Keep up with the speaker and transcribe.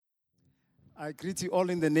I greet you all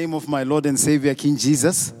in the name of my Lord and Savior, King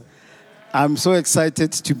Jesus. I'm so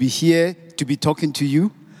excited to be here, to be talking to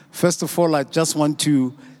you. First of all, I just want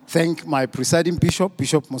to thank my presiding bishop,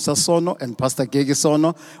 Bishop Musa Sono, and Pastor Gege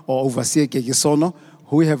Sono, or Overseer Gege Sono,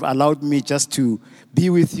 who have allowed me just to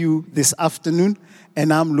be with you this afternoon,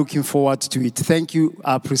 and I'm looking forward to it. Thank you,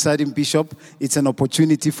 our presiding bishop. It's an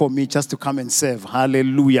opportunity for me just to come and serve.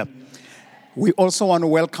 Hallelujah. We also want to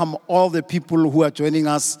welcome all the people who are joining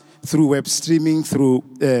us through web streaming, through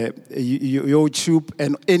YouTube,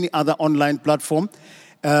 and any other online platform.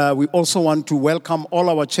 We also want to welcome all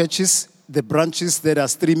our churches, the branches that are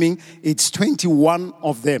streaming. It's 21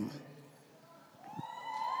 of them.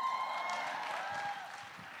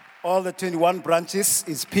 All the 21 branches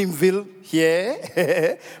is Pimville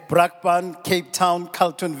here, Brakpan, Cape Town,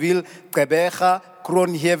 Carltonville, Gqeberha,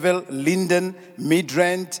 Kroonheuwel, Linden,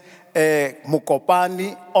 Midrand,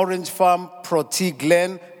 Mokopane, Orange Farm, Protea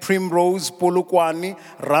Glen, Primrose, Polokwane,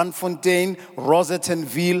 Randfontein,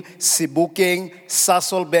 Rosettenville, Sebokeng,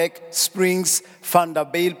 Sasolburg, Springs,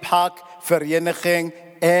 Vanderbijl Park, Vereeniging,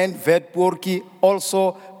 and Witpoortjie.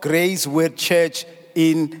 Also, Grace Word Church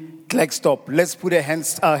in Klerksdorp. Let's put our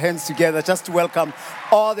hands together just to welcome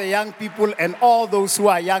all the young people and all those who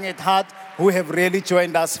are young at heart who have really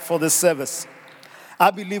joined us for this service. I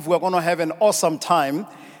believe we're going to have an awesome time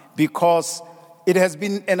because it has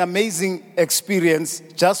been an amazing experience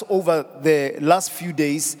just over the last few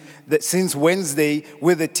days, since Wednesday,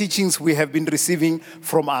 with the teachings we have been receiving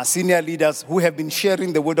from our senior leaders who have been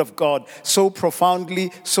sharing the Word of God so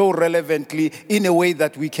profoundly, so relevantly, in a way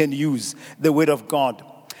that we can use the Word of God.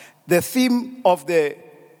 The theme of the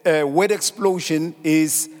Word Explosion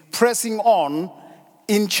is pressing on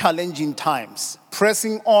in challenging times.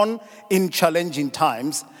 Pressing on in challenging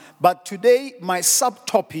times. But today, my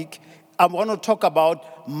subtopic, I want to talk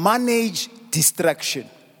about manage distraction.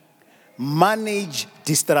 Manage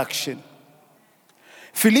distraction.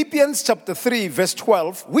 Philippians chapter 3, verse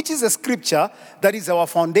 12, which is a scripture that is our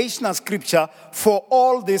foundational scripture for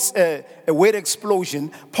all this word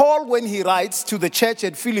explosion. Paul, when he writes to the church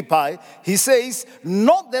at Philippi, he says,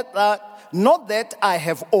 not that I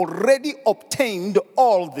have already obtained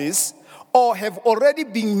all this or have already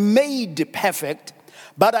been made perfect,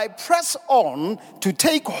 but I press on to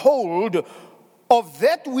take hold of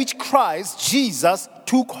that which Christ Jesus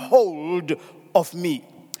took hold of me.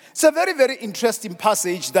 It's a very, very interesting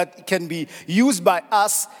passage that can be used by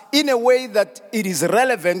us in a way that it is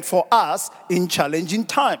relevant for us in challenging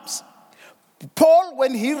times. Paul,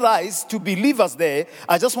 when he writes to believers there,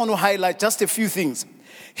 I just want to highlight just a few things.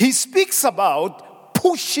 He speaks about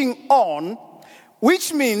pushing on,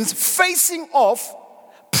 which means facing off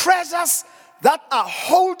pressures that are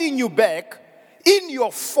holding you back in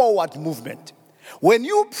your forward movement. When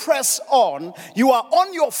you press on, you are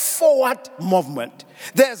on your forward movement.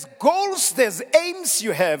 There's goals, there's aims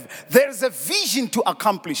you have. There's a vision to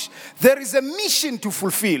accomplish. There is a mission to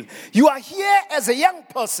fulfill. You are here as a young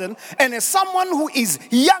person and as someone who is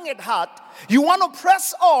young at heart. You want to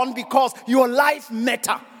press on because your life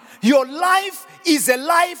matters. Your life is a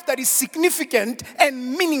life that is significant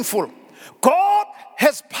and meaningful. God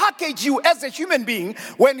has packaged you as a human being.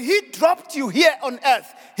 When He dropped you here on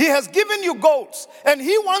earth, He has given you goals and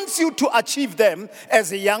He wants you to achieve them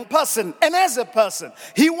as a young person and as a person.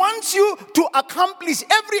 He wants you to accomplish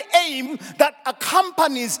every aim that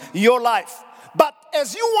accompanies your life. But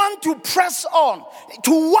as you want to press on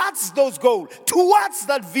towards those goals, towards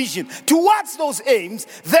that vision, towards those aims,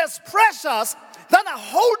 there's pressures that are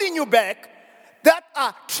holding you back, that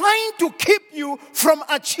are trying to keep you from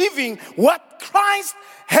achieving what Christ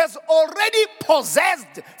has already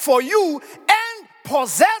possessed for you and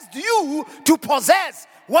possessed you to possess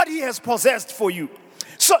what He has possessed for you.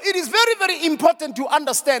 So it is very, very important to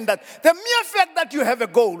understand that the mere fact that you have a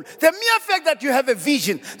goal, the mere fact that you have a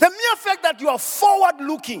vision, the mere fact that you are forward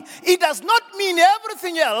looking, it does not mean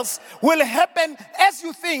everything else will happen as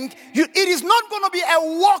you think. It is not going to be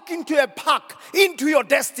a walk into a park, into your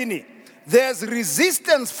destiny. There's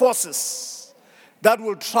resistance forces that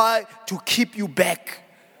will try to keep you back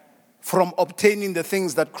from obtaining the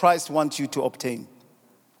things that Christ wants you to obtain.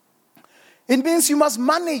 It means you must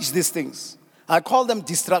manage these things. I call them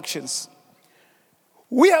distractions.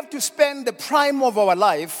 We have to spend the prime of our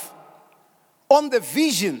life on the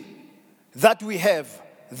vision that we have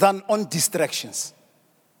than on distractions.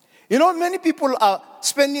 You know, many people are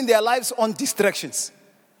spending their lives on distractions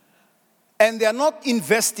and they are not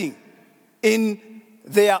investing in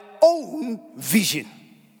their own vision.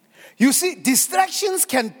 You see, distractions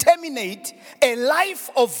can terminate a life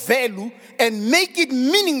of value and make it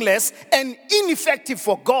meaningless and ineffective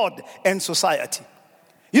for God and society.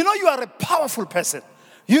 You know you are a powerful person.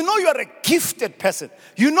 You know you are a gifted person.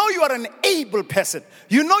 You know you are an able person.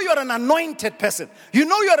 You know you are an anointed person. You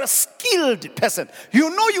know you are a skilled person. You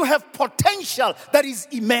know you have potential that is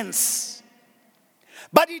immense.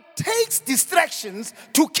 But it takes distractions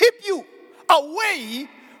to keep you away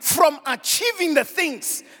from achieving the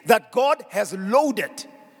things that God has loaded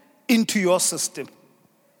into your system.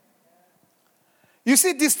 You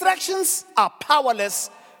see, distractions are powerless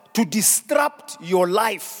to disrupt your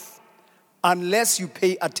life unless you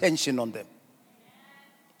pay attention on them.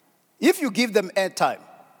 If you give them airtime,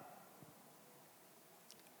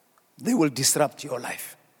 they will disrupt your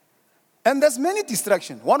life. And there's many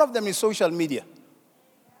distractions. One of them is social media.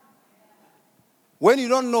 When you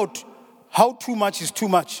don't know how too much is too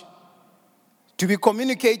much, to be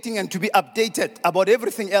communicating and to be updated about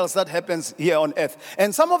everything else that happens here on earth.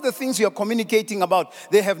 And some of the things you're communicating about,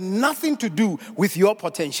 they have nothing to do with your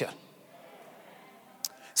potential.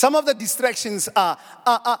 Some of the distractions are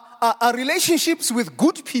relationships with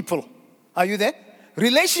good people. Are you there?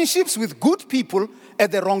 Relationships with good people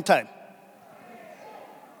at the wrong time.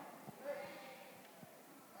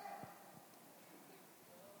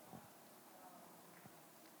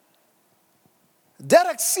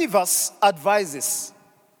 Derek Sivers advises,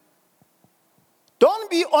 don't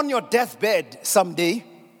be on your deathbed someday,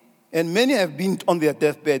 and many have been on their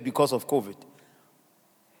deathbed because of COVID,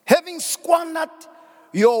 having squandered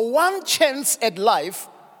your one chance at life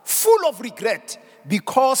full of regret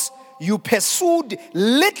because you pursued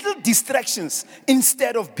little distractions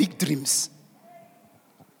instead of big dreams.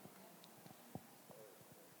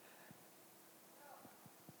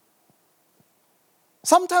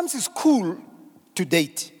 Sometimes it's cool to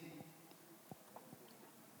date.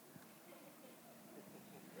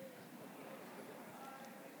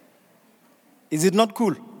 Is it not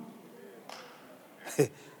cool?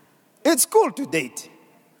 It's cool to date.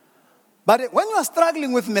 But when you are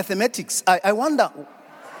struggling with mathematics, I wonder,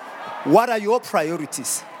 what are your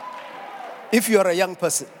priorities if you are a young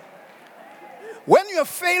person? When you have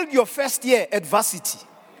failed your first year at varsity,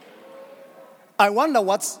 I wonder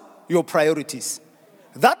what's your priorities.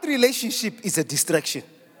 That relationship is a distraction.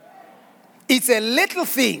 It's a little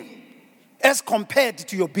thing as compared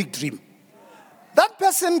to your big dream. That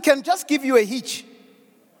person can just give you a hitch.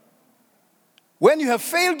 When you have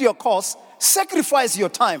failed your course, sacrifice your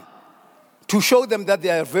time to show them that they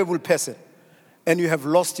are a valuable person, and you have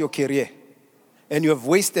lost your career, and you have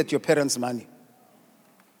wasted your parents' money.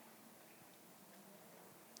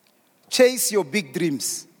 Chase your big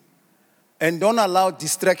dreams, and don't allow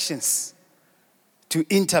distractions to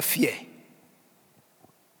interfere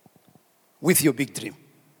with your big dream.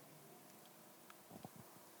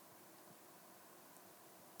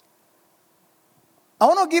 I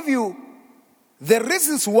want to give you the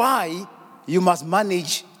reasons why you must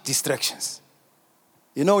manage distractions.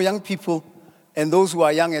 You know, young people and those who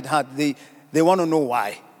are young at heart, they want to know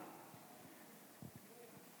why.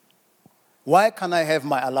 Why can't I have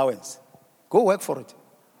my allowance? Go work for it.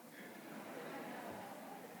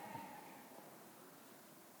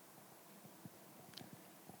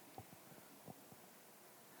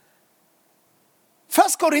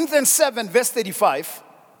 First Corinthians 7, verse 35,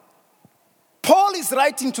 Paul is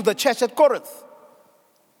writing to the church at Corinth.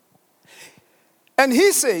 And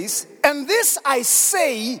he says, and this I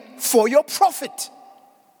say for your profit.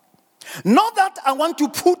 Not that I want to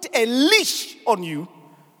put a leash on you,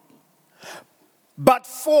 but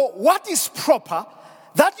for what is proper,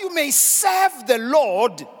 that you may serve the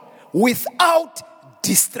Lord without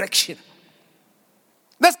distraction.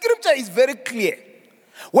 The scripture is very clear.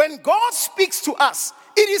 When God speaks to us,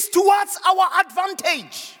 it is towards our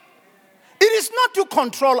advantage. It is not to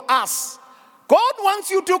control us. God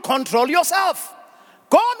wants you to control yourself.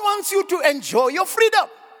 God wants you to enjoy your freedom.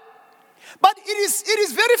 But it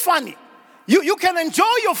is very funny. You can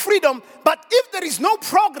enjoy your freedom, but if there is no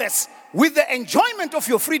progress with the enjoyment of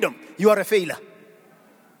your freedom, you are a failure.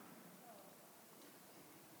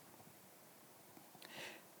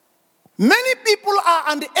 Many people are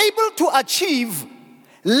unable to achieve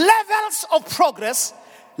levels of progress,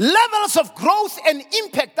 levels of growth and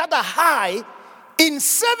impact that are high in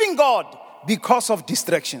serving God because of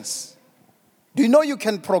distractions. Do you know you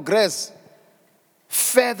can progress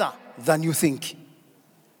further than you think?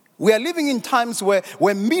 We are living in times where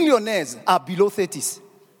millionaires are below 30s.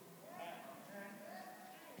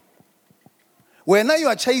 Where now you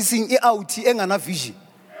are chasing out and vision.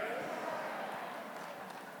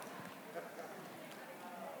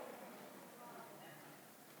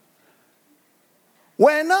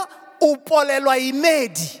 Wena upolelwa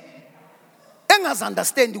imedi engazi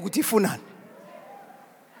understand ukuthi ifunani.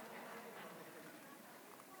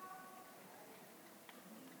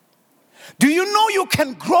 Do you know you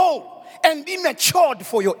can grow and be matured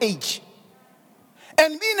for your age?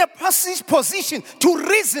 And be in a position to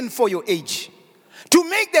reason for your age. To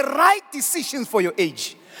make the right decisions for your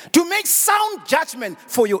age. To make sound judgment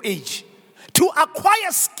for your age. To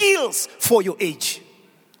acquire skills for your age.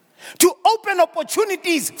 To open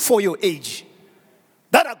opportunities for your age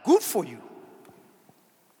that are good for you.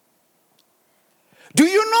 Do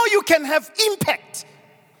you know you can have impact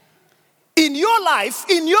in your life,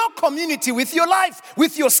 in your community, with your life,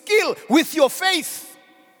 with your skill, with your faith,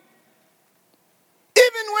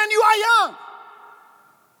 even when you are young?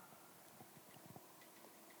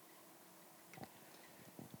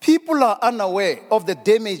 People are unaware of the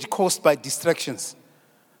damage caused by distractions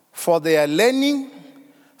for their learning,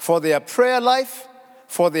 for their prayer life,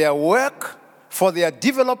 for their work, for their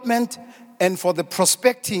development, and for the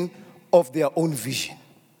prospecting of their own vision.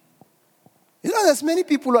 You know, there's many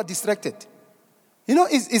people who are distracted. You know,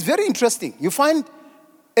 it's very interesting. You find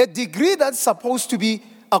a degree that's supposed to be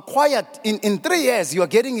acquired in 3 years, you are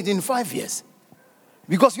getting it in 5 years.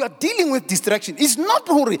 Because you are dealing with distraction. It's not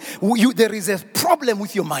there is a problem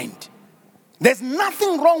with your mind. There's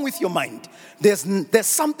nothing wrong with your mind. There's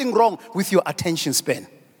something wrong with your attention span.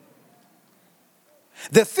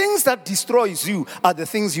 The things that destroys you are the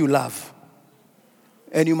things you love.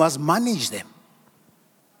 And you must manage them.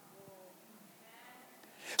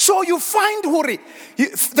 So you find,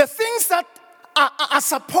 the things that are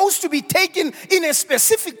supposed to be taken in a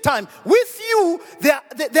specific time, with you, they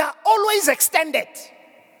are always extended.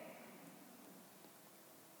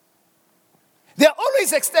 They are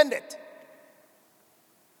always extended.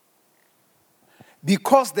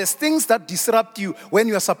 Because there's things that disrupt you when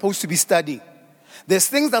you are supposed to be studying. There's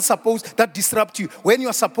things that disrupt you when you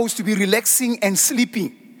are supposed to be relaxing and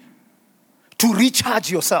sleeping to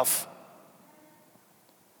recharge yourself.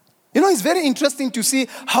 You know, it's very interesting to see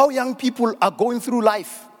how young people are going through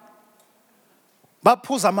life.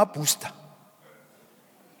 Baphuza booster.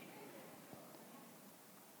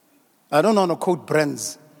 I don't want to quote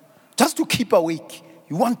brands. Just to keep awake.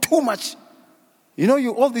 You want too much. You know,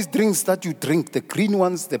 all these drinks that you drink, the green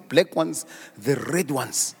ones, the black ones, the red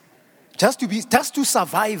ones. Just to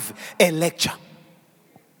survive a lecture.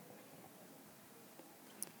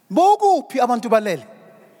 Bokuphi abantu balele?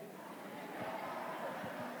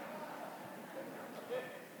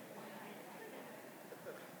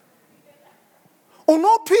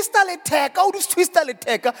 Twista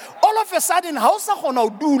leteka, all of a sudden, how sa khona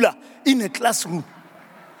udula in a classroom?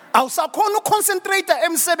 How sa khona concentrate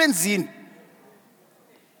emsebenzini?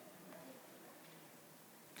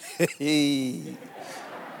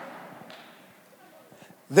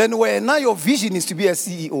 Then now your vision is to be a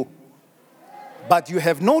CEO, but you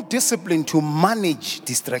have no discipline to manage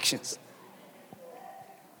distractions.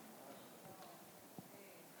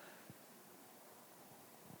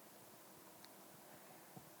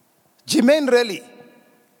 Jermaine really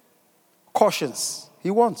cautions. She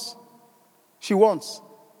wants.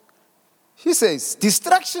 She says,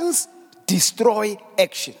 distractions destroy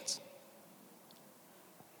actions.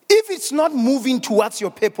 If it's not moving towards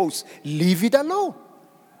your purpose, leave it alone.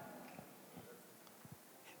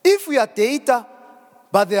 If we are data,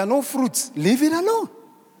 but there are no fruits, leave it alone.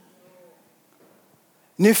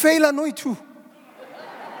 Nefela no itu.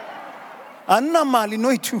 Anna mali no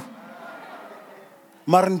itu.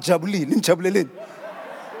 Maran jabli, ninjablelin.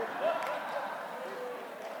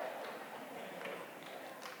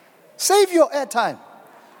 Save your airtime.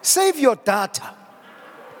 Save your data.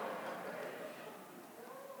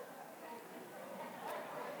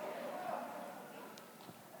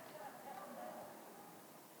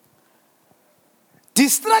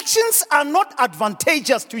 Distractions are not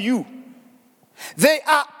advantageous to you. They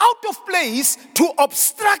are out of place to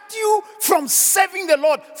obstruct you from serving the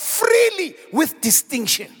Lord freely with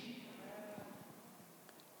distinction.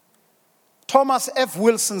 Thomas F.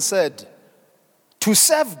 Wilson said, to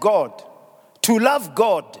serve God, to love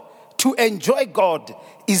God, to enjoy God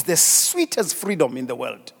is the sweetest freedom in the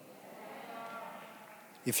world.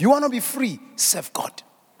 If you want to be free, serve God.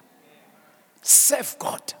 Serve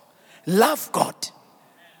God. Love God.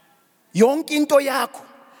 Yonke into yakho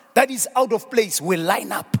that is out of place will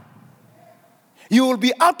line up. You will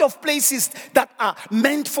be out of places that are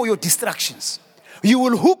meant for your distractions. You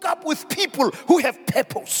will hook up with people who have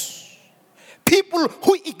purpose. People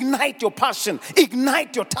who ignite your passion,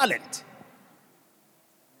 ignite your talent.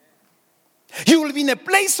 You will be in a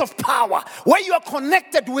place of power where you are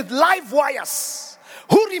connected with live wires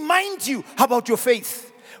who remind you about your faith.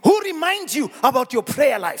 Who reminds you about your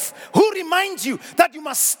prayer life? Who reminds you that you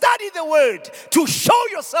must study the word to show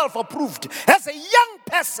yourself approved as a young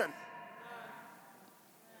person?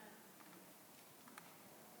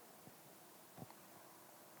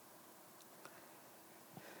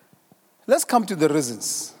 Let's come to the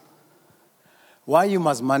reasons why you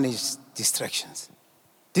must manage distractions.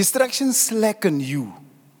 Distractions slacken you.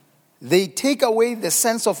 They take away the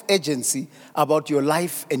sense of urgency about your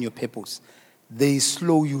life and your purpose. They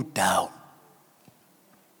slow you down.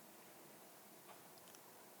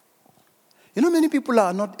 You know, many people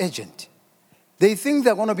are not urgent. They think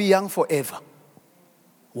they're going to be young forever.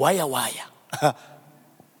 Wire.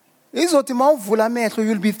 You'll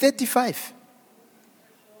be 35.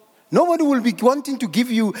 Nobody will be wanting to give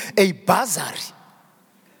you a bursary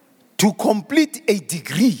to complete a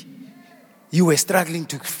degree you were struggling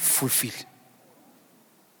to fulfill.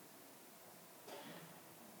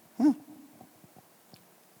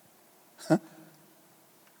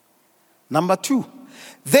 Number 2,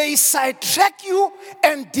 they sidetrack you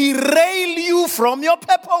and derail you from your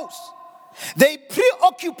purpose. They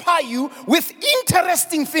preoccupy you with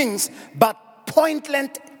interesting things, but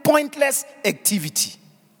pointless activity.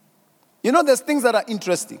 You know, there's things that are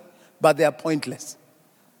interesting, but they are pointless.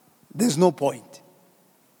 There's no point.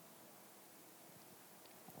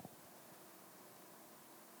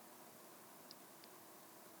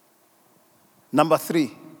 Number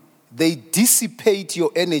 3, they dissipate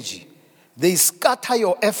your energy. They scatter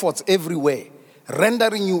your efforts everywhere,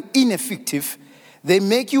 rendering you ineffective. They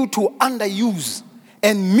make you to underuse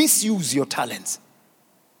and misuse your talents.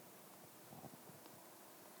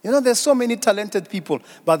 You know, there's so many talented people,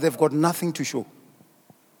 but they've got nothing to show.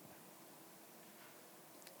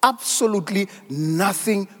 Absolutely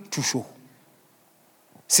nothing to show.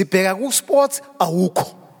 Sibheka ku sports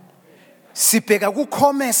awukho. Sibheka ku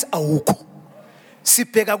commerce awukho.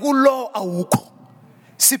 Sibheka ku law awukho.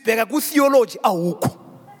 Sibheka ku theology awukho.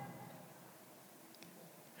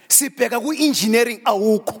 Sibheka ku engineering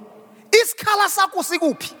awukho. Isikhala sakho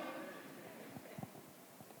sikuphi?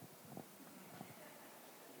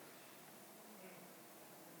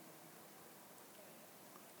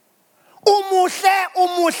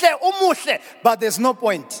 Umuhle, but there's no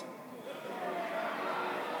point.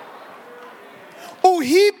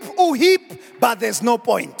 Uhip, but there's no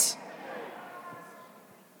point.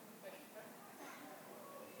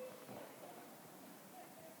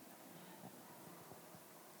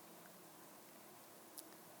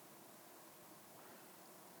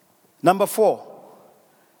 Number 4,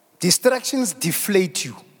 distractions deflate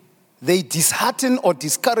you. They dishearten or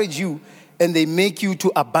discourage you, and they make you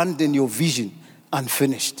to abandon your vision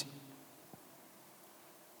unfinished.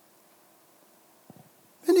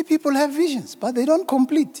 Many people have visions, but they don't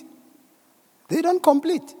complete. We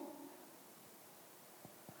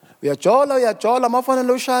are chola, mafana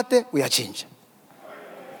lo shate, we are change.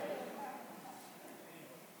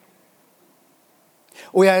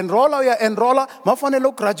 We are enroller, mafana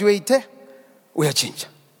lo graduate, we are change.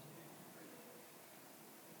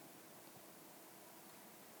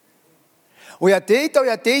 We are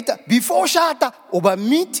data. Before shata, oba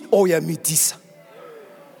meet or ya meetisa.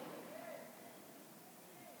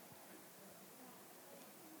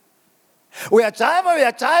 We are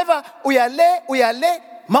driver, we are le,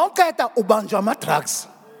 maukata ubanjwa ma drugs.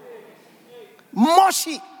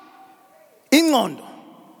 Moshi, ingondo.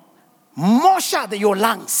 Mosha your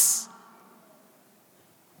lungs.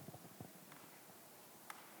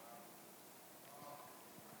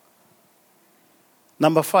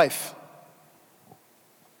 Number 5,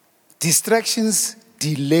 distractions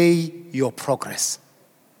delay your progress.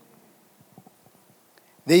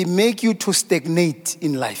 They make you to stagnate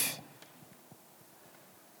in life.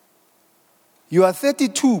 You are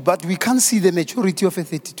 32, but we can't see the maturity of a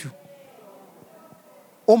 32.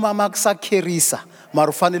 Umama kusakerisa,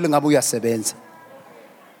 marufanele ngabe uyasebenza.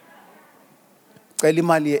 Cela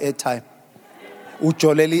imali ye-airtime.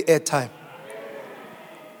 Ujolele i-airtime.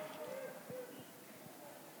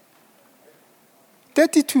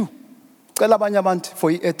 $32. Cela abanye abantu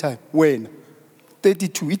for i-airtime. Wena.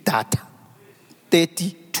 32 idata.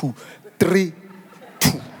 32. 3.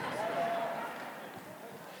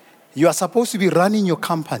 You are supposed to be running your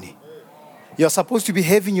company. You are supposed to be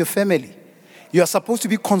having your family. You are supposed to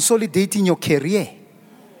be consolidating your career.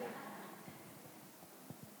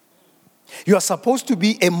 You are supposed to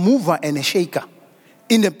be a mover and a shaker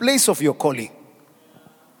in the place of your calling.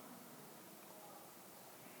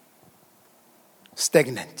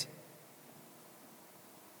 Stagnant.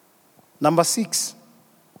 Number 6,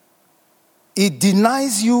 it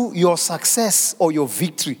denies you your success or your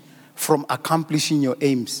victory from accomplishing your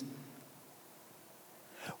aims.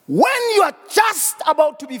 When you are just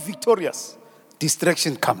about to be victorious,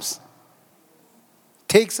 distraction comes.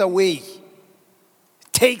 Takes away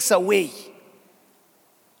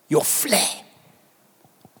your flair.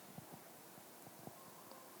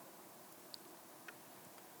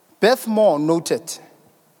 Beth Moore noted,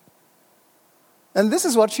 and this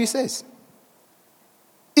is what she says: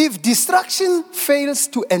 if distraction fails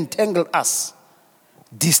to entangle us,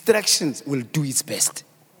 distractions will do its best.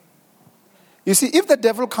 You see, if the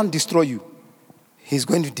devil can't destroy you, he's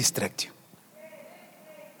going to distract you.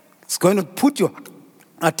 It's going to put your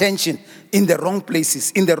attention in the wrong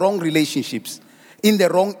places, in the wrong relationships, in the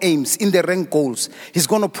wrong aims, in the wrong goals. He's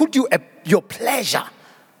going to put your pleasure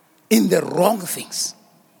in the wrong things.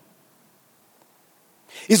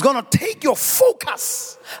 He's going to take your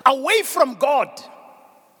focus away from God,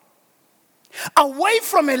 away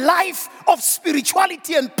from a life of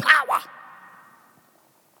spirituality and power,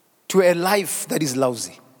 to a life that is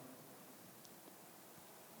lousy.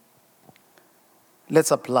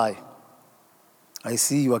 Let's apply. I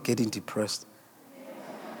see you are getting depressed.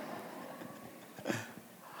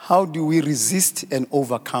 How do we resist and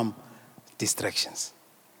overcome distractions?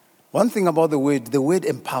 One thing about the word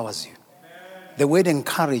empowers you. The word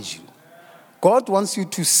encourages you. God wants you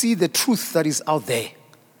to see the truth that is out there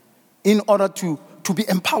in order to be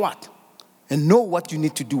empowered and know what you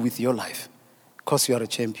need to do with your life, because you are a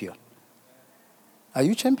champion. Are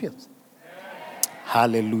you champions?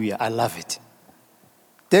 Hallelujah. I love it.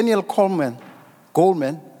 Daniel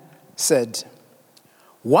Goleman said,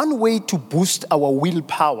 one way to boost our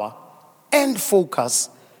willpower and focus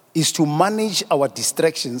is to manage our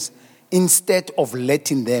distractions instead of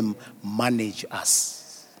letting them manage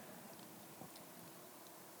us.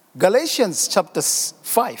 Galatians chapter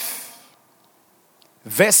 5,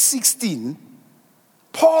 verse 16,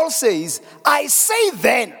 Paul says, I say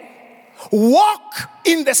then, walk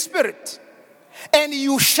in the Spirit, and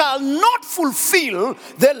you shall not fulfill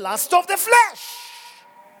the lust of the flesh.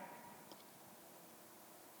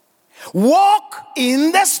 Walk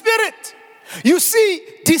in the Spirit. You see,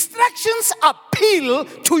 distractions appeal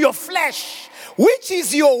to your flesh, which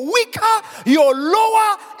is your weaker, your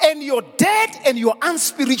lower, and your dead, and your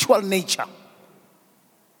unspiritual nature.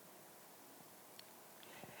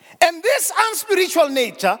 And this unspiritual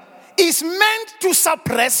nature is meant to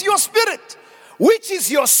suppress your spirit, which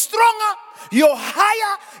is your stronger, your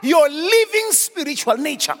higher, your living spiritual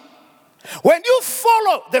nature. When you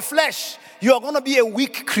follow the flesh, you are going to be a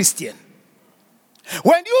weak Christian.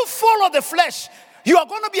 When you follow the flesh, you are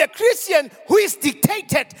going to be a Christian who is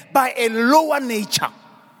dictated by a lower nature.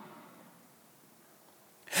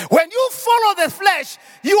 When you follow the flesh,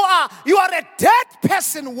 you are a dead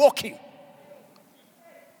person walking.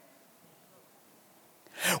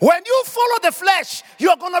 When you follow the flesh,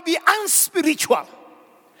 you are going to be unspiritual.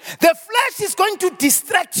 The flesh is going to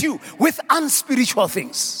distract you with unspiritual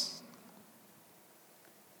things.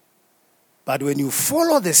 But when you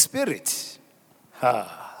follow the Spirit,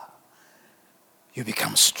 you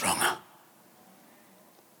become stronger.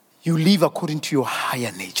 You live according to your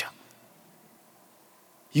higher nature.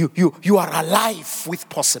 You are alive with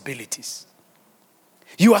possibilities.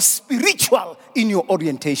 You are spiritual in your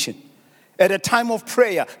orientation. At a time of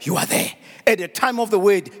prayer, you are there. At the time of the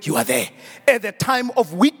word, you are there. At the time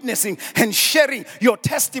of witnessing and sharing your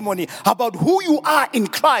testimony about who you are in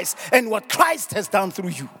Christ and what Christ has done through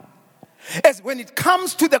you. As when it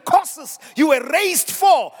comes to the causes you were raised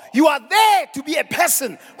for, you are there to be a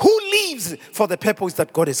person who lives for the purpose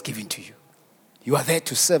that God has given to you. You are there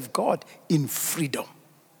to serve God in freedom.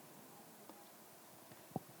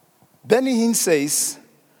 Benny Hinn says,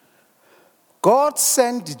 God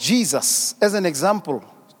sent Jesus as an example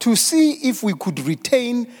to see if we could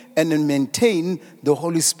retain and maintain the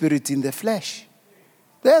Holy Spirit in the flesh.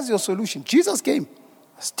 There's your solution. Jesus came,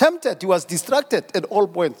 was tempted, he was distracted at all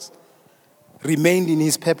points, remained in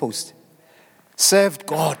his purpose, served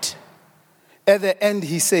God. At the end,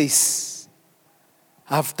 he says,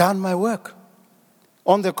 I've done my work.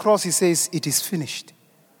 On the cross, he says, it is finished.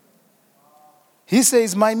 He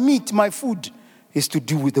says, my meat, my food is to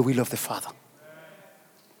do with the will of the Father.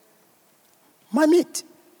 My meat,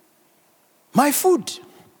 my food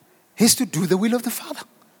is to do the will of the Father.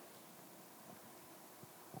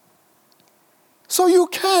 So you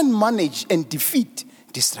can manage and defeat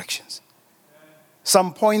distractions.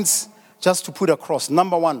 Some points just to put across.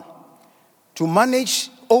 Number one, to manage,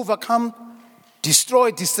 overcome,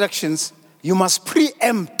 destroy distractions, you must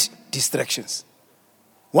preempt distractions.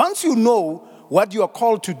 Once you know what you are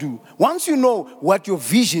called to do, once you know what your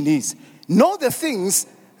vision is, know the things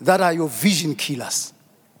that are your vision killers.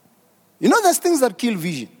 You know, there's things that kill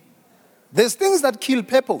vision. There's things that kill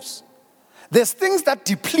purpose. There's things that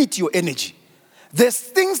deplete your energy. There's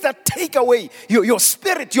things that take away your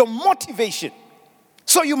spirit, your motivation.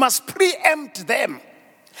 So you must preempt them.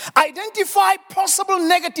 Identify possible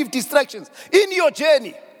negative distractions in your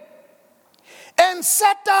journey and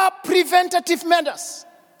set up preventative measures.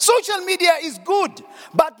 Social media is good,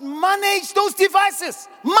 but manage those devices.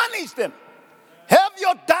 Manage them. Have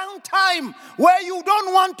your downtime where you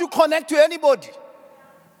don't want to connect to anybody.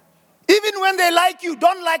 Even when they like you,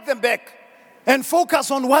 don't like them back. And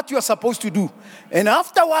focus on what you're supposed to do. And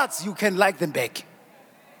afterwards, you can like them back.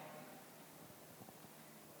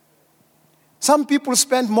 Some people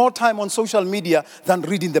spend more time on social media than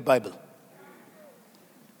reading the Bible.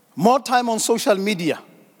 More time on social media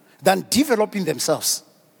than developing themselves.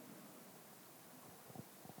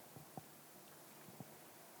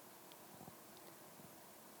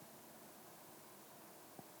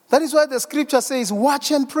 That is why the scripture says,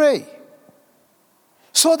 watch and pray,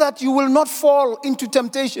 so that you will not fall into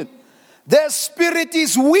temptation. The spirit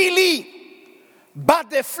is willing, but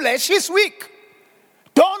the flesh is weak.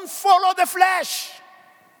 Don't follow the flesh.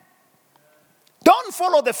 Don't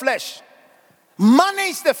follow the flesh.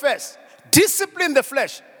 Manage the flesh. Discipline the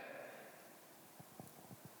flesh.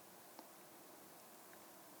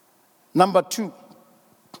 Number 2.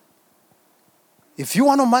 If you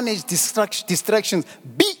want to manage distractions,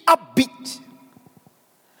 be upbeat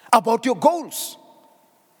about your goals.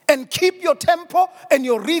 And keep your tempo and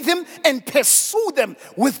your rhythm and pursue them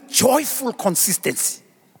with joyful consistency.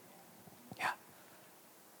 Yeah.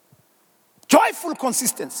 Joyful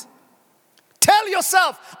consistency. Tell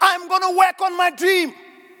yourself, I'm going to work on my dream.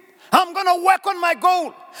 I'm going to work on my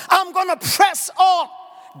goal. I'm going to press on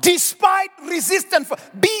despite resistance.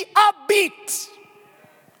 Be upbeat.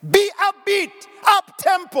 Be upbeat,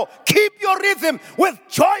 up-tempo. Keep your rhythm with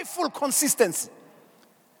joyful consistency.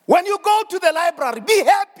 When you go to the library, be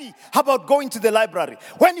happy about going to the library.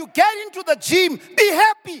 When you get into the gym, be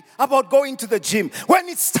happy about going to the gym. When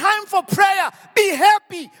it's time for prayer, be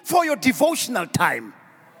happy for your devotional time.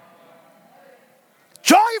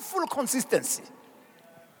 Joyful consistency.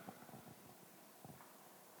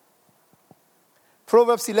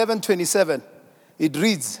 Proverbs 11:27, it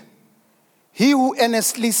reads, he who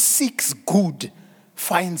earnestly seeks good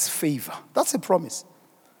finds favor. That's a promise.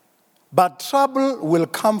 But trouble will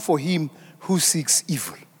come for him who seeks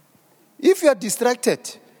evil. If you are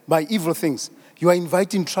distracted by evil things, you are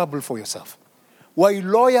inviting trouble for yourself. Why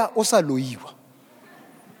lawyer osa loiwa?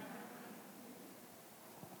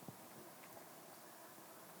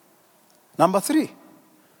 Number 3,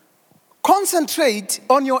 concentrate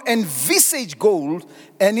on your envisaged goal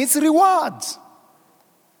and its rewards.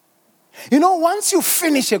 You know, once you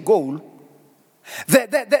finish a goal,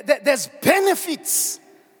 there's benefits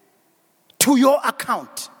to your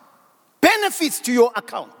account. Benefits to your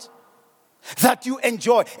account that you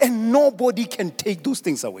enjoy, and nobody can take those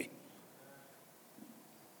things away.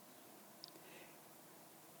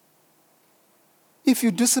 If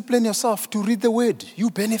you discipline yourself to read the word, you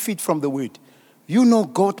benefit from the word. You know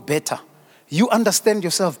God better. You understand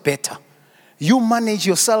yourself better. You manage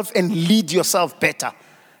yourself and lead yourself better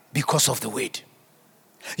because of the word.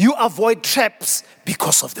 You avoid traps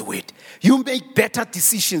because of the word. You make better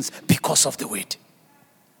decisions because of the word.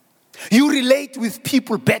 You relate with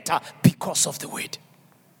people better because of the word.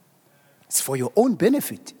 It's for your own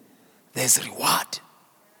benefit. There's reward.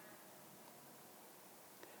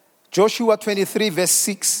 Joshua 23 verse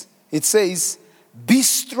 6, it says, be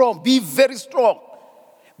strong, be very strong.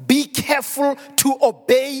 Be careful to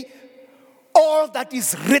obey all that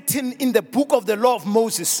is written in the book of the law of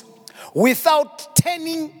Moses, without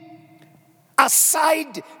turning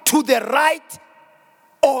aside to the right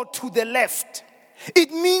or to the left.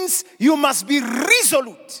 It means you must be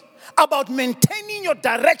resolute about maintaining your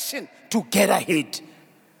direction to get ahead.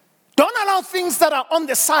 Don't allow things that are on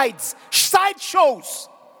the sides, side shows,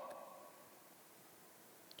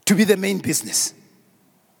 to be the main business.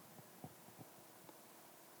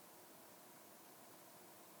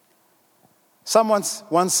 Someone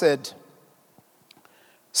once said,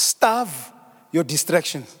 starve your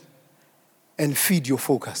distractions and feed your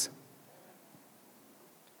focus.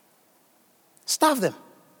 Starve them.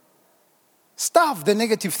 Starve the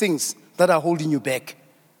negative things that are holding you back.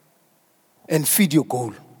 And feed your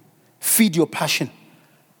goal. Feed your passion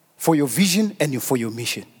for your vision and for your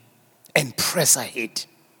mission. And press ahead.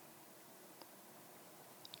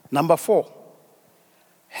 Number 4,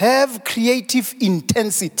 have creative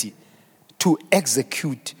intensity to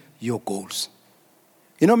execute your goals.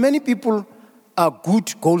 You know, many people are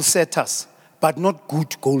good goal setters, but not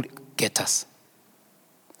good goal getters.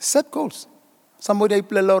 Set goals. Somebody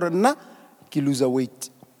play Laura na ki lose weight.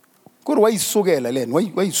 Good, why is sugela len?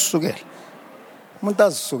 Why is sugela?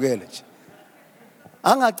 Muntaz sugela.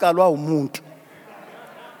 Angaqalwa umuntu.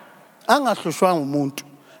 Angahlushwa umuntu.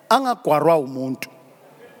 Angagwarwa umuntu.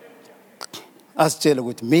 Asitshela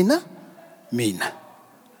ukuthi mina mina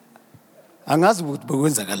angazi ukuthi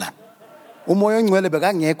bekwenzakalani umoya ongcwele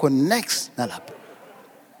bekangekho next nalapha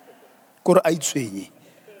kodwa ayithwenye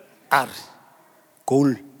ari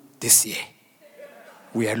goal this year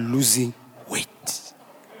we are losing weight.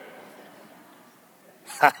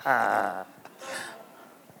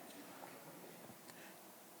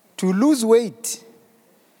 To lose weight,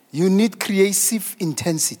 you need creative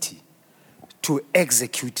intensity to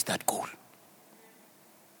execute that goal.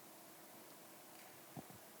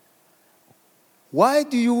 Why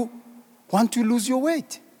do you want to lose your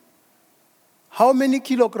weight? How many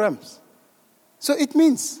kilograms? So it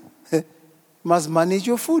means you must manage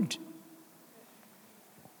your food.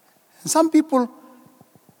 And some people,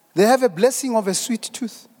 they have a blessing of a sweet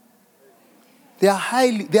tooth. They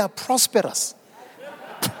are prosperous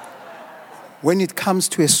when it comes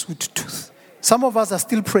to a sweet tooth. Some of us are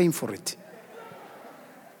still praying for it.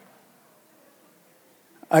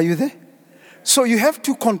 Are you there? So you have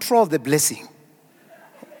to control the blessing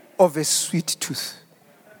of a sweet tooth.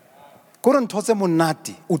 Kore ntotse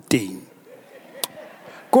monate o teng.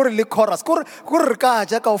 Kore le chorus, kore re ka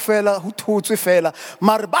ja kaofela ho thotswe fela,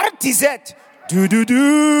 mare ba re dessert do do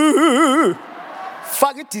do.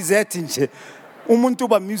 Fake dessert nje. Umuntu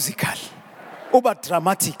uba musical, uba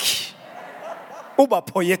dramatic, uba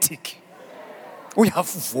poetic.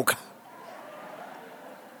 Uyavuka.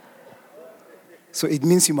 So it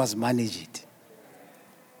means you must manage it.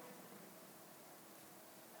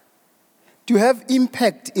 To have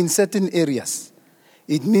impact in certain areas,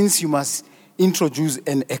 it means you must introduce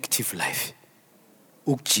an active life.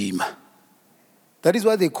 Ukjima. That is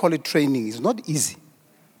why they call it training. It's not easy.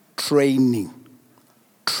 Training.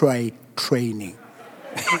 Training.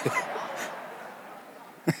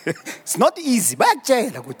 It's not easy.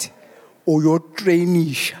 Bayakutshela ukuthi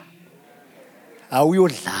uyotrainisha.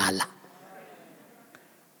 Awuyodlala.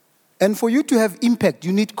 And for you to have impact,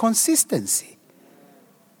 you need consistency.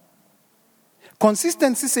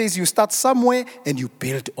 Consistency says you start somewhere and you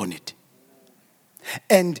build on it.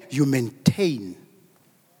 And you maintain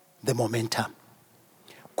the momentum.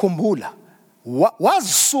 Kumbula,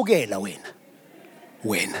 wazisukela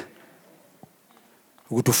wena.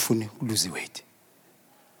 Ukuthi ufune lose weight.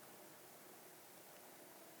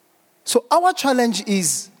 So our challenge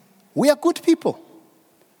is, we are good people.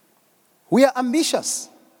 We are ambitious.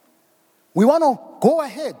 We want to go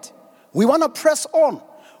ahead. We want to press on.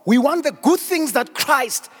 We want the good things that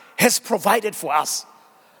Christ has provided for us.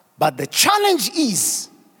 But the challenge is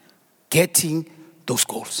getting those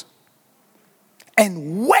goals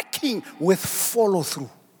and working with follow through.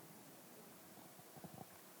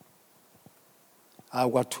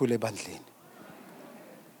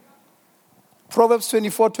 Proverbs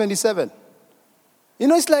 24:27. You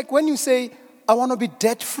know, it's like when you say, I want to be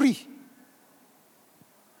debt free.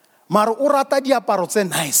 Mara urata diaparo tse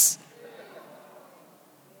nice.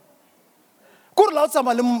 Kore la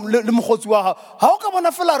tsama le mogotsi wa ha o ka bona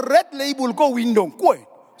fela red label ko window ko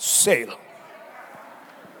sale.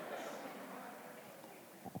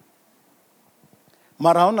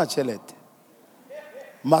 Mara ona chelete.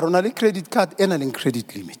 Mara ona le credit card ena le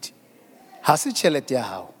credit limit. Ha se chelete ya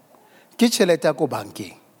hao. Ke chelete ya ko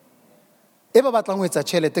bankeng. E ba batlang ho etsa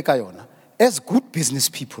chelete ka yona as good business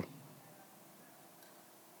people.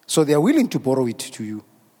 So they are willing to borrow it to you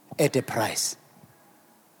at a price.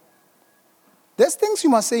 There's things you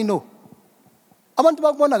must say no. Abantu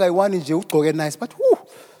bakubona kayi-one nje ugcoke nice, but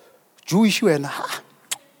Jewish wena ha.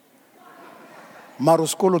 Maro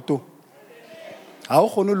skolo to. Ha o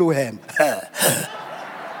khona lo hema.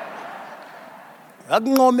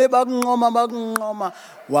 Bakunqoma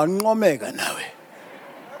wanqomeka nawe.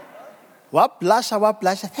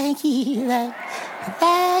 Wablasha. Thank you.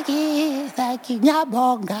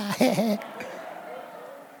 Ngiyabonga.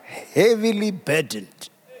 Heavily burdened.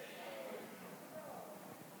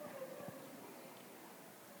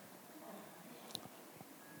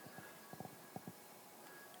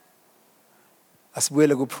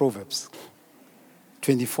 Asibuyele ku Proverbs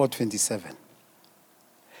 24:27.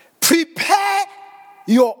 Prepare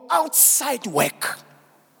your outside work.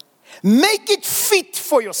 Make it fit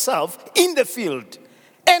for yourself in the field.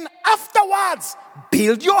 And afterwards,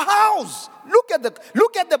 build your house. Look at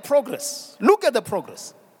the progress. Look at the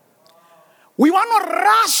progress. We want to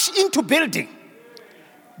rush into building,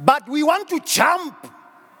 but we want to jump.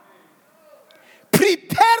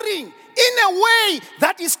 Preparing in a way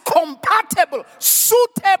that is compatible,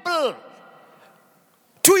 suitable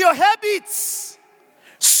to your habits,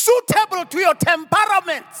 suitable to your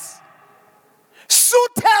temperaments,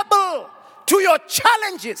 suitable to your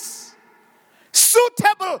challenges,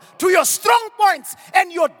 suitable to your strong points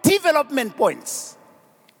and your development points.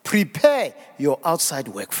 Prepare your outside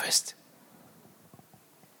work first.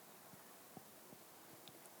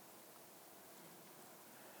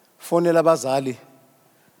 Fonela bazali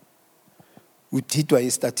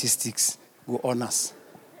udidwa statistics go honors.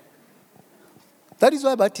 That is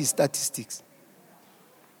why about his statistics.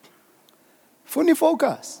 Funny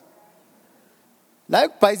focus.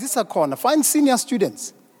 Like by this corner, find senior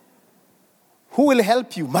students who will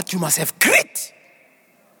help you, but you must have grit.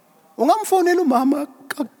 Ungamfonela mama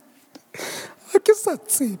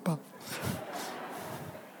akisatsipa.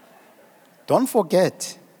 Don't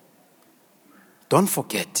forget.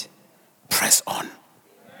 Press on.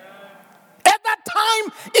 At that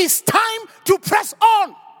time, it's time to press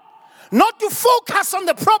on. Not to focus on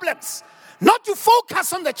the problems. Not to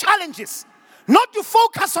focus on the challenges. Not to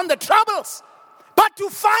focus on the troubles. But to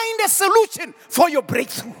find a solution for your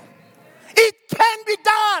breakthrough. It can be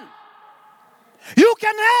done. You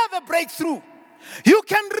can have a breakthrough. You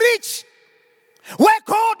can reach where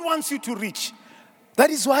God wants you to reach. That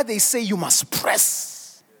is why they say you must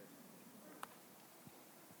press.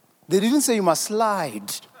 They didn't say you must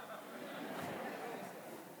slide.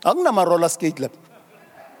 I'm not a roller skate club.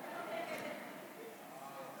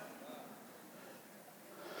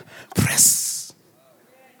 Press.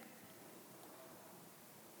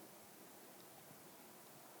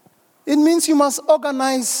 It means you must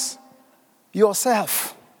organize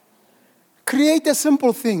yourself. Create a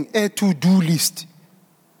simple thing, a to-do list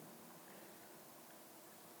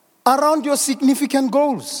around your significant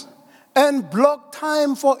goals and block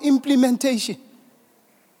time for implementation.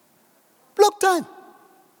 Block time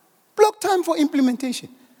for implementation.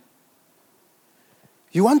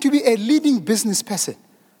 You want to be a leading business person,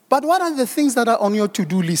 but what are the things that are on your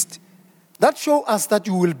to-do list that show us that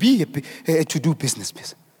you will be a to-do business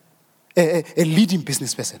person, a leading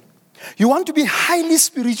business person? You want to be highly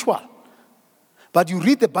spiritual, but you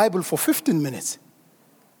read the Bible for 15 minutes.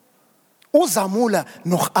 Uzamula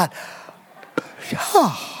noch al.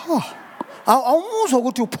 Awumuzwa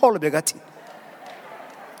ukuthi uPaul bekathi.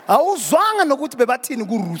 Awuzwanga nokuthi bebathini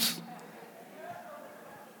kuRuth.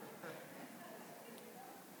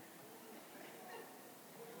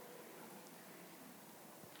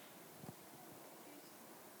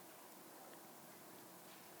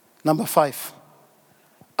 Number 5.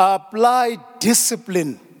 Apply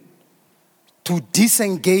discipline to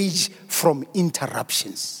disengage from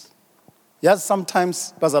interruptions. Yes,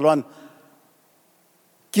 sometimes, bazalwane,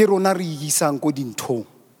 ke rona re isang go dintho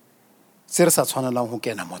se re sa tshwanelang ho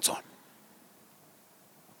kena mo tsona.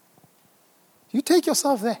 You take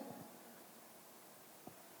yourself there.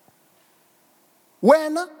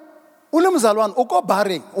 Wena o le mzalwane o go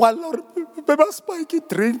bareng wa beba spike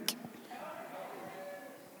drink.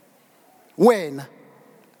 Wena,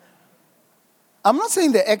 I'm not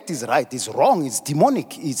saying the act is right, it's wrong, it's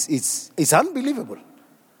demonic, it's unbelievable.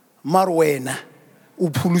 Mar wena o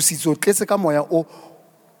phulusitse o tletse ka moya o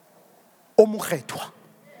mogethwa.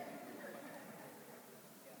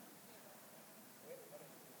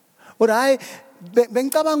 Ora ai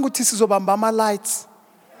bengicabanga ukuthi sizobamba ama lights.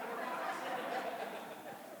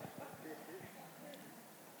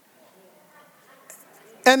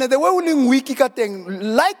 And the way we ling wiki ka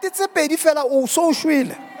teng light tse pedi fela o so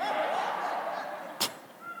shwele.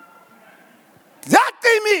 That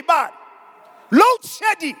thing me bad. Load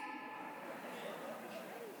shedding.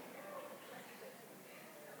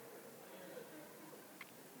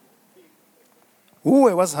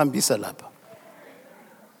 Uwe wasihambisa lapha.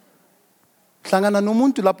 Hlangana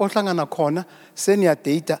nomuntu lapho hlangana khona senior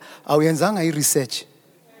data awuyenzanga i-research.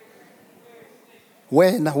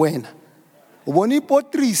 Wena. Ubona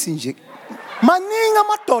ipotrisi nje. Maningi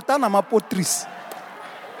amadoda namapotrisi.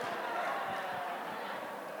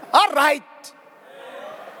 All right.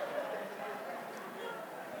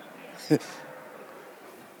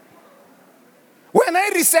 When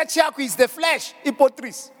I research yakho is the flesh,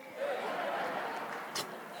 ipotrisi.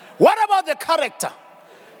 What about the character?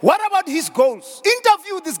 What about his goals?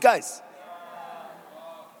 Interview these guys.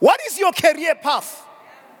 What is your career path?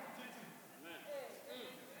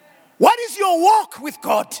 What is your walk with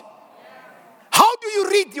God? How do you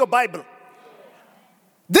read your Bible?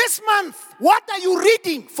 This month, what are you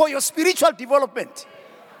reading for your spiritual development?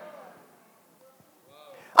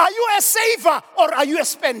 Are you a saver or are you a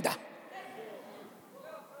spender?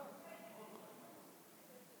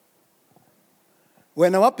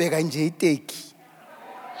 When I wabheka nje iteki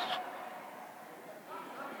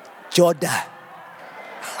Jordan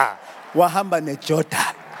wahamba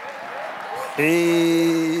neJordan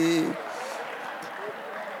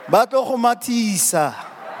batlo go mathisa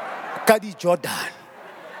ka di Jordan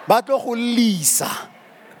batlo go lisa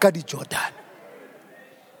ka di Jordan.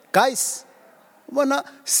 Guys, bona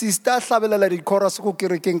sister hlabelela di chorus go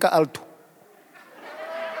kerekeng ka alto.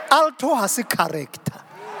 Alto has a character.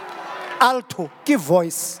 Alto, give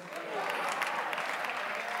voice.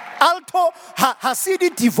 Alto has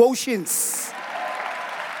the devotions.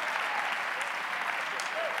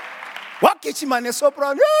 What kitchen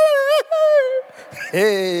soprano?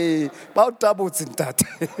 Hey, about doubles in that.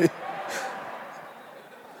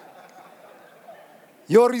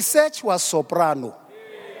 Your research was soprano.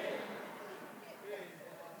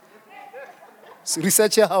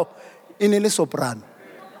 Researcher how in a soprano.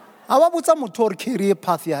 How about some motor career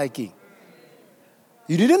path hiking?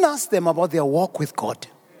 You didn't ask them about their walk with God.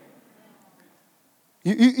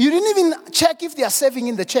 You didn't even check if they are serving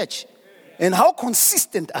in the church. And how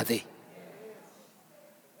consistent are they?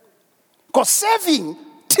 Because serving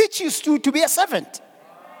teaches you to be a servant.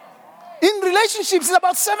 In relationships, it's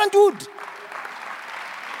about servanthood.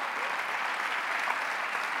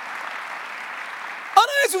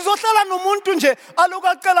 Uzohlala nomuntu nje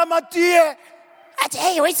alokacela matiye athi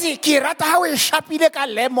hey wesi kirata how ishapile ka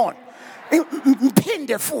lemon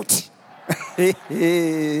mphinde futhi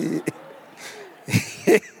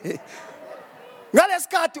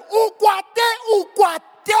ngalesikhathi ukwate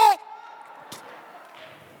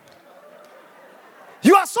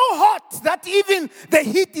you are so hot that even the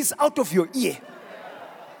heat is out of your ear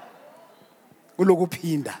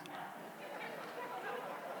ulokuphinda.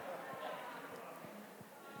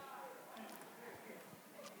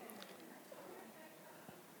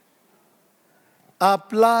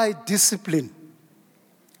 Apply discipline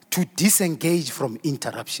to disengage from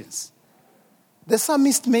interruptions. The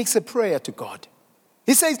psalmist makes a prayer to God.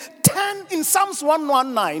 He says, turn in Psalms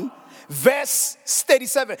 119, verse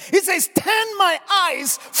 37. He says, turn my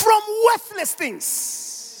eyes from worthless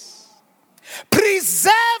things.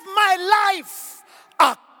 Preserve my life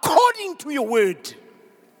according to your word.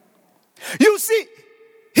 You see,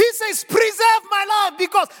 he says, preserve my life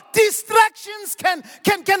because distractions can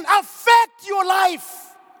affect your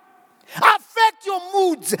life, affect your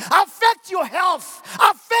moods, affect your health,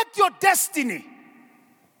 affect your destiny.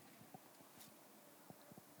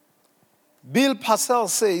 Bill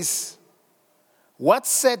Parcells says, what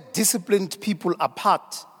set disciplined people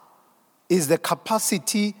apart is the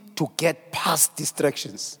capacity to get past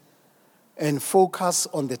distractions and focus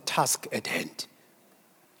on the task at hand.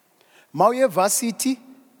 Mauye varsity,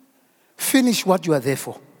 finish what you are there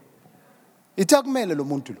for. Itakumele lo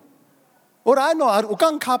muntu lo. Ora I know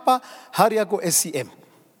ukankapa hari yako SCM.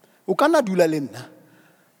 Ukana dula le nna.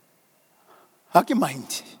 Haki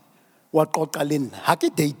mind. Wa qoqa le nna. Haki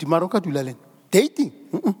date mara ka dula le nna. Dating.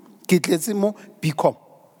 Ke tletse mo BCom.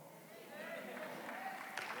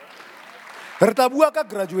 Re tla bua ka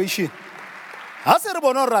graduation. Ha se re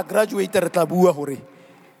bona ra graduate re tla bua hore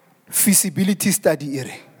feasibility study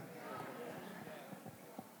ere.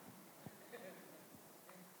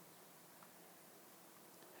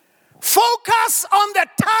 Focus on the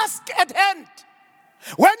task at hand.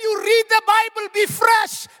 When you read the Bible, be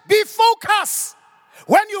fresh, be focused.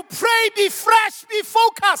 When you pray, be fresh, be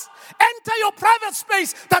focused. Enter your private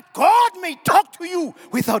space that God may talk to you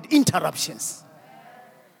without interruptions.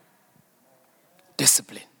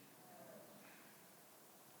 Discipline.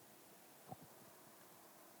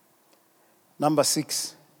 Number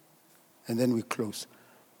 6, and then we close.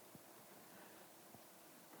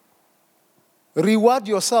 Reward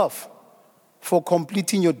yourself for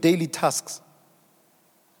completing your daily tasks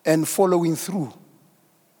and following through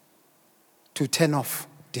to turn off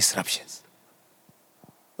disruptions.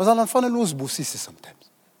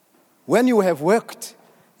 Sometimes. When you have worked,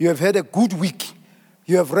 you have had a good week,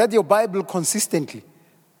 you have read your Bible consistently,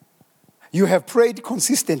 you have prayed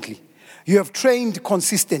consistently, you have trained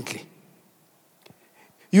consistently,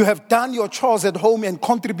 you have done your chores at home and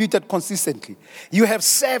contributed consistently. You have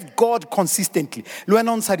served God consistently.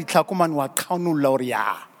 Yeah,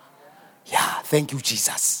 thank you,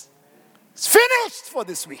 Jesus. It's finished for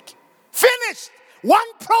this week. Finished.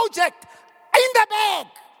 One project in the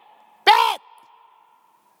bag.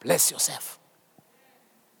 Bless yourself.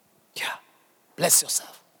 Yeah, bless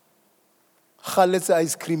yourself. Let's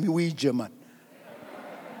ice cream, we German.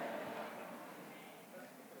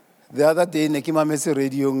 The other day, Nekimamese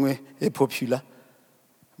radio is popular.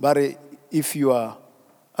 But if you are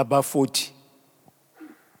above 40,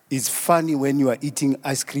 it's funny when you are eating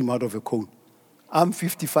ice cream out of a cone. I'm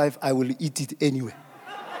 55, I will eat it anyway.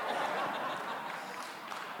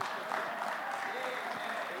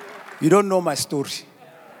 You don't know my story.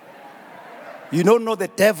 You don't know the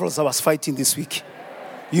devils I was fighting this week.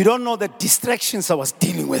 You don't know the distractions I was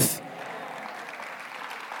dealing with.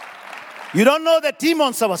 You don't know the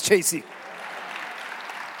demons I was chasing.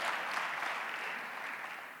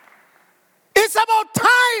 It's about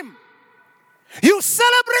time you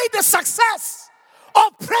celebrate the success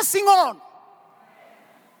of pressing on.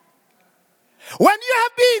 When you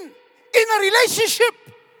have been in a relationship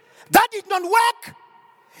that did not work,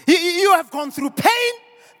 you have gone through pain,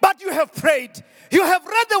 but you have prayed. You have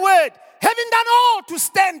read the word. Having done all to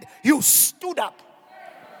stand, you stood up.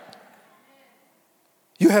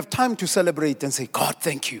 You have time to celebrate and say, God,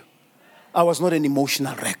 thank you. I was not an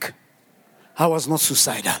emotional wreck. I was not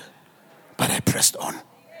suicidal, but I pressed on.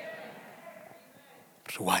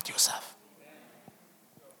 Reward yourself.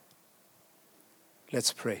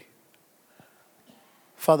 Let's pray.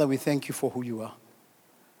 Father, we thank you for who you are.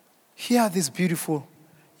 Here are these beautiful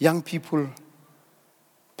young people,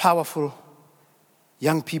 powerful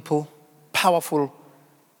young people, powerful,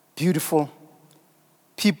 beautiful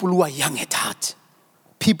people who are young at heart,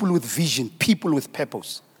 people with vision, people with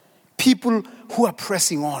purpose, people who are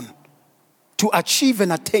pressing on to achieve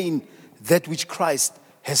and attain that which Christ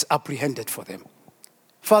has apprehended for them.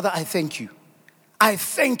 Father, I thank you. I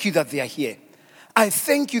thank you that they are here. I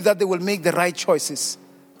thank you that they will make the right choices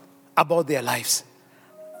about their lives.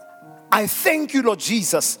 I thank you, Lord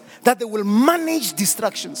Jesus, that they will manage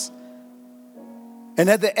distractions. And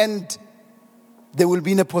at the end, they will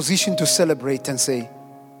be in a position to celebrate and say,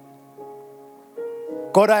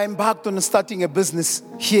 God, I embarked on starting a business.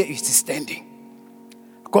 Here it is standing.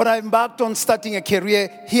 God, I embarked on starting a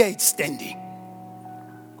career. Here it's standing.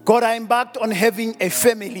 God, I embarked on having a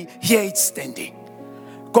family. Here it's standing.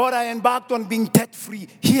 God, I embarked on being debt-free.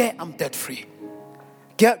 Here I'm debt-free.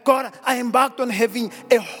 God, I embarked on having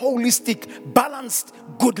a holistic, balanced,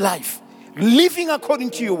 good life. Living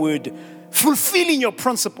according to your word. Fulfilling your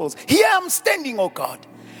principles. Here I'm standing, oh God.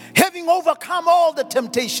 Having overcome all the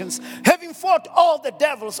temptations. Having fought all the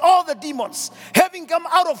devils, all the demons. Having come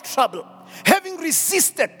out of trouble. Having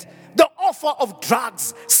resisted the offer of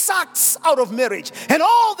drugs, sex out of marriage, and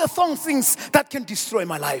all the things that can destroy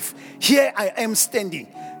my life. Here I am standing,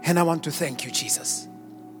 and I want to thank you, Jesus.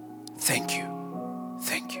 Thank you.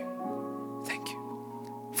 Thank you. Thank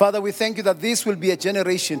you. Father, we thank you that this will be a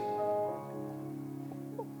generation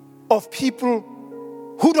of people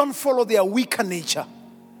who don't follow their weaker nature,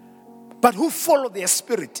 but who follow their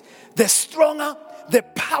spirit. They're stronger, they're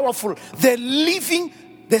powerful, they're living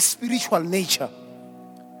their spiritual nature.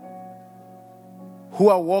 Who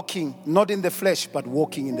are walking not in the flesh, but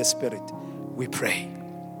walking in the spirit. We pray.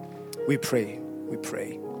 We pray. We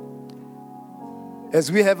pray. As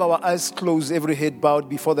we have our eyes closed, every head bowed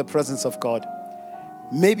before the presence of God.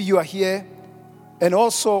 Maybe you are here and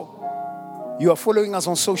also you are following us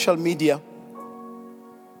on social media,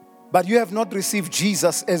 but you have not received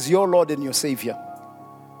Jesus as your Lord and your Savior.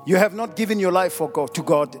 You have not given your life to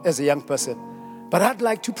God as a young person. But I'd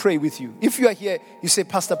like to pray with you. If you are here, you say,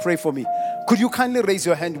 Pastor, pray for me. Could you kindly raise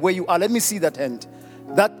your hand where you are? Let me see that hand.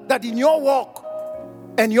 That in your walk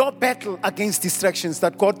and your battle against distractions,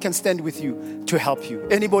 that God can stand with you to help you.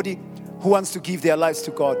 Anybody who wants to give their lives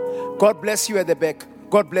to God. God bless you at the back.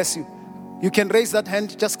 God bless you. You can raise that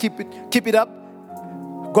hand. Just keep it up.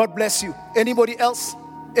 God bless you. Anybody else?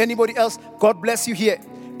 Anybody else? God bless you here.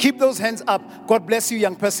 Keep those hands up. God bless you,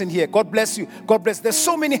 young person here. God bless you. God bless. There's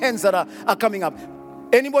so many hands that are coming up.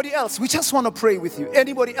 Anybody else? We just want to pray with you.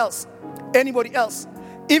 Anybody else? Anybody else?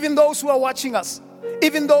 Even those who are watching us.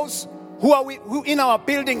 Even those who in our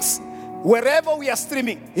buildings. Wherever we are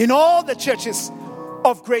streaming. In all the churches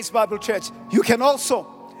of Grace Bible Church. You can also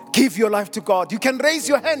give your life to God. You can raise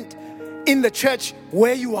your hand in the church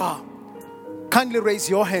where you are. Kindly raise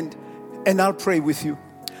your hand and I'll pray with you.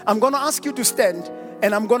 I'm going to ask you to stand.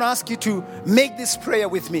 And I'm going to ask you to make this prayer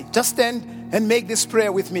with me. Just stand and make this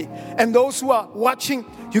prayer with me. And those who are watching,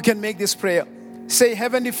 you can make this prayer. Say,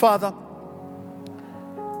 Heavenly Father,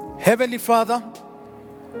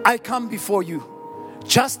 I come before you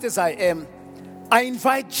just as I am. I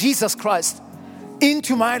invite Jesus Christ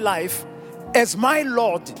into my life as my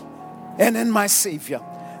Lord and my Savior.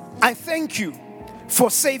 I thank you for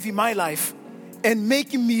saving my life and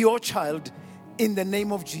making me your child in the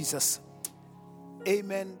name of Jesus.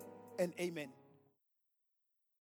 Amen and amen.